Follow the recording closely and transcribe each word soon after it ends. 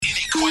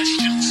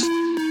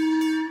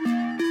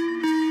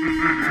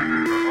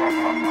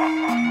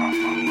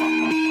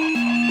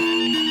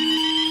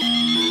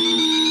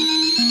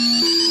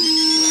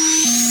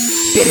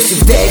Pierwszy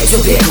wdech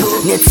człowieku,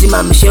 nie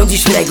trzymamy się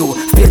dziś reguł.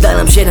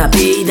 Wpierdalam się na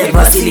beat jak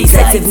Wasylii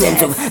z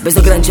Niemców. Bez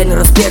ograniczenia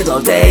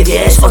rozpierdol, ty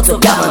wiesz o co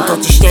gaman. To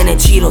ciśnienie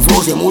ci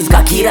rozłoży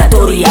mózga Kira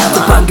Toriyama.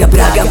 To panga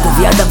braga,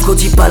 powiadam,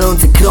 wchodzi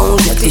palący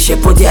krążek. Ty się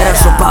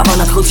podjarasz, obawa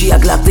nadchodzi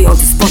jak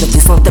latający spodek.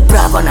 Gdzie są te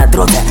prawa na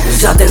drodze,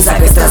 żaden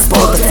zakaz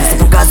transportem. Chcę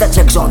pokazać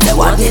jak rządzę,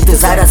 ładnie to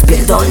zaraz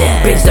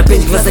pierdolnie. 5 na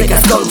 5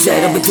 gwiazdeka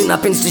skończę, robię tu na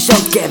 5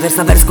 dziesiątkę. Wers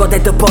na wers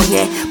składaj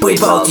topornie,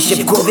 pojebało ci się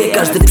w głowie.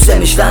 Każdy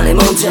przemyślany,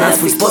 mądrze na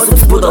swój sposób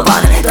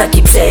zbudowany.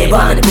 Taki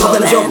przejebany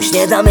problem, ziomuś,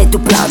 nie damy tu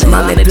plany.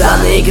 Mamy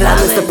plany i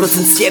gramy, 100%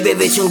 z siebie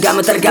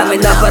wyciągamy. Targamy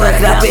na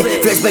parach rapy,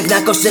 flashback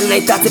na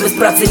kosztzelnej tacy. Bez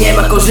pracy nie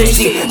ma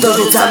korzyści,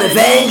 dorzucamy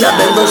węgla.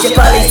 Będą się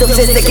palić to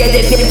wszyscy, kiedy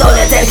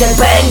pierdolę ten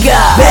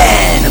headbanga.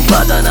 Ben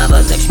pada na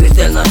was jak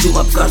śmiertelna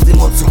czuma. W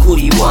każdym odsłuchu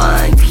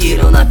rewind,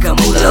 Hiro na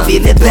kamura.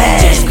 Robimy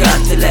ben, ciężka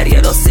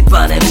artyleria,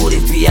 rozsypane mury.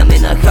 Wbijamy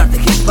na chatę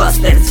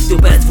hitbusters, w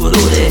dupę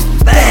rury.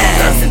 Ben,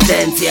 ta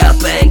sentencja,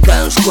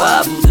 pękają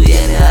szkła.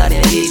 Budujemy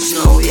armię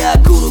liczną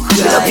jak uruch.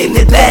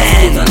 Robimy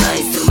ben, na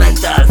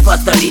instrumental,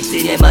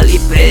 fatality, nie ma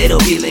lipy.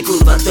 Robimy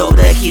kurwa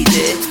dobre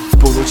hity.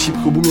 Ponoć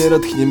hip-hop umiera,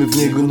 tchniemy w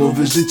niego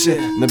nowe życie.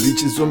 Na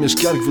bicie złamiesz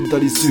kark, w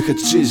oddali słychać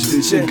czyjeś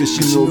wycie.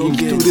 Gasimy ogień,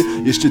 który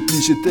jeszcze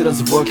tli się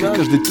teraz właka.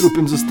 Każdy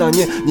trupem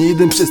zostanie, nie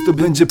jeden przez to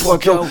będzie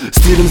płakał.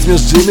 Stylem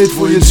zmiażdżymy,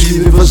 twoje drzwi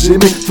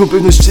wyważymy. Twą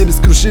pewność siebie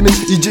skruszymy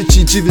i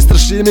dzieci ci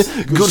wystraszymy.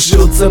 Gorszy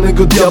od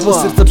samego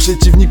diabła, serca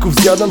przeciwników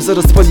zjadam.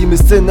 Zaraz palimy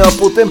scenę, a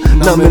potem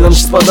na melanż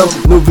spadam.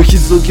 Nowy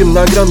hit z okiem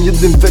nagram,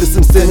 jednym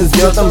wersem scenę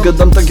zmiatam.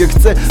 Gadam tak jak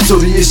chcę,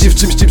 sorry jeśli w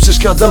czymś ci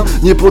przeszkadzam.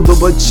 Nie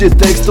podoba ci się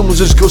tekst, to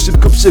możesz go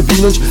szybko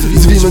przewinąć.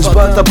 Zwinąć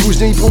bata,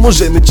 później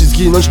pomożemy ci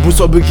zginąć. Bo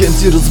słabych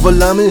chęci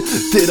rozwalamy.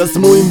 Teraz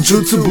moim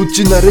jutsu but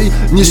ci na ryj.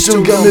 Nie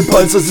ściągamy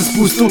palca ze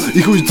spustu.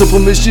 I chuj co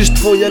pomyślisz,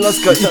 twoja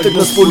laska i tak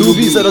nas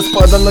polubi. Zaraz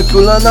pada na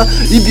kolana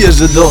i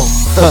bierze do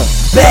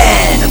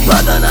Ben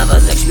pada na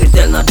was jak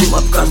śmiertelna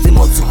czuma. W każdym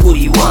odsłuchu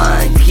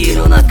rewind,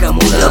 Hiro na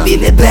kamura.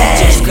 Robimy ben,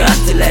 ciężka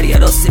artyleria,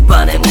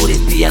 rozsypane mury.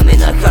 Wbijamy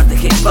na chatę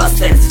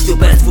hitbusters, w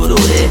dupę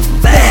rury.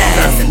 Ben,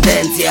 ta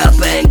sentencja,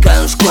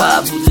 pękają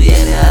szkła.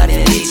 Budujemy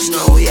armię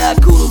liczną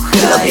jak uruch.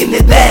 Robimy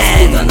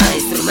ben, na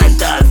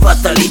instrumental,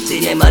 fatality,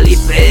 nie ma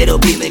lipy.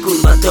 Robimy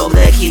kurwa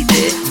dobre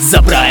hity.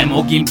 Zabrałem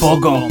ogień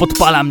bogom,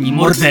 podpalam nim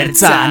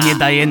morderca. Nie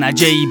daje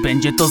nadziei,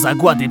 będzie to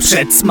zagłady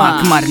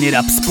przedsmak. Marnie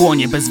rap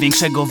spłonie bez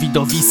większego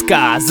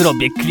widowiska.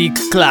 Zrobię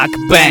klik, klak,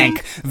 bang.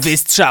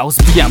 Wystrzał,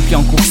 zbijam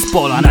pionków z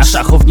pola. Na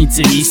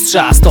szachownicy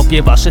mistrza,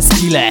 stopię wasze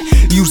skille.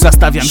 Już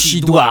zastawiam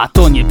sidła,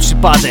 to nie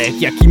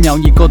przypadek. Jaki miał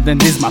niegodny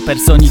ryzma,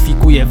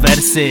 personifikuję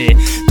wersy.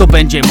 To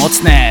będzie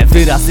mocne,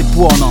 wyrazy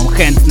płoną.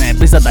 Chętne,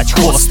 by zadać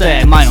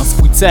chłostę. Mają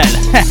swój cel,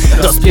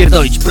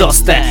 rozpierdolić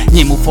proste.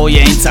 Nie mów o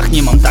jeńcach,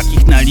 nie mam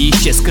takich na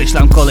liście.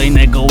 Skreślam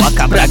kolejnego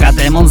łaka, braga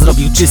demon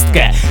zrobił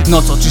czystkę.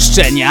 Noc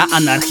oczyszczenia,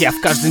 anarchia w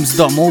każdym z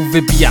domów.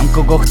 Wybijam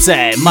kogo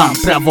chcę, mam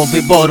prawo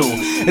wyboru.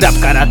 Rap,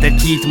 karate,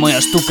 kid,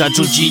 moja sztuka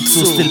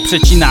jiu-jitsu. Styl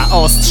przecina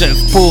ostrze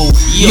w pół,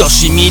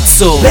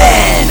 Yoshimitsu.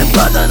 Ben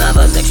pada na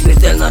was jak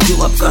śmiertelna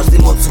czuma. W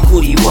każdym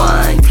odsłuchu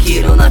rewind,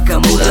 Hiro na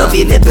kamura.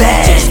 Robimy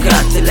ben, ciężka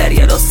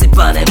artyleria,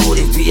 rozsypane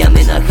mury.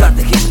 Wbijamy na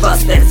chatę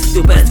hitbusters, w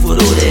dupę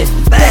rury.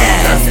 Ben,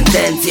 ta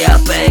sentencja,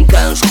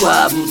 pękają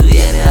szkła.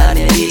 Budujemy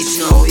armię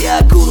liczną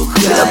jak uruch.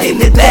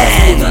 Robimy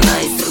ben,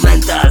 na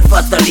instrumental,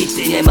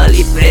 fatality, nie ma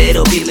lipy.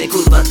 Robimy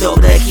kurwa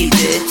dobre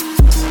hity.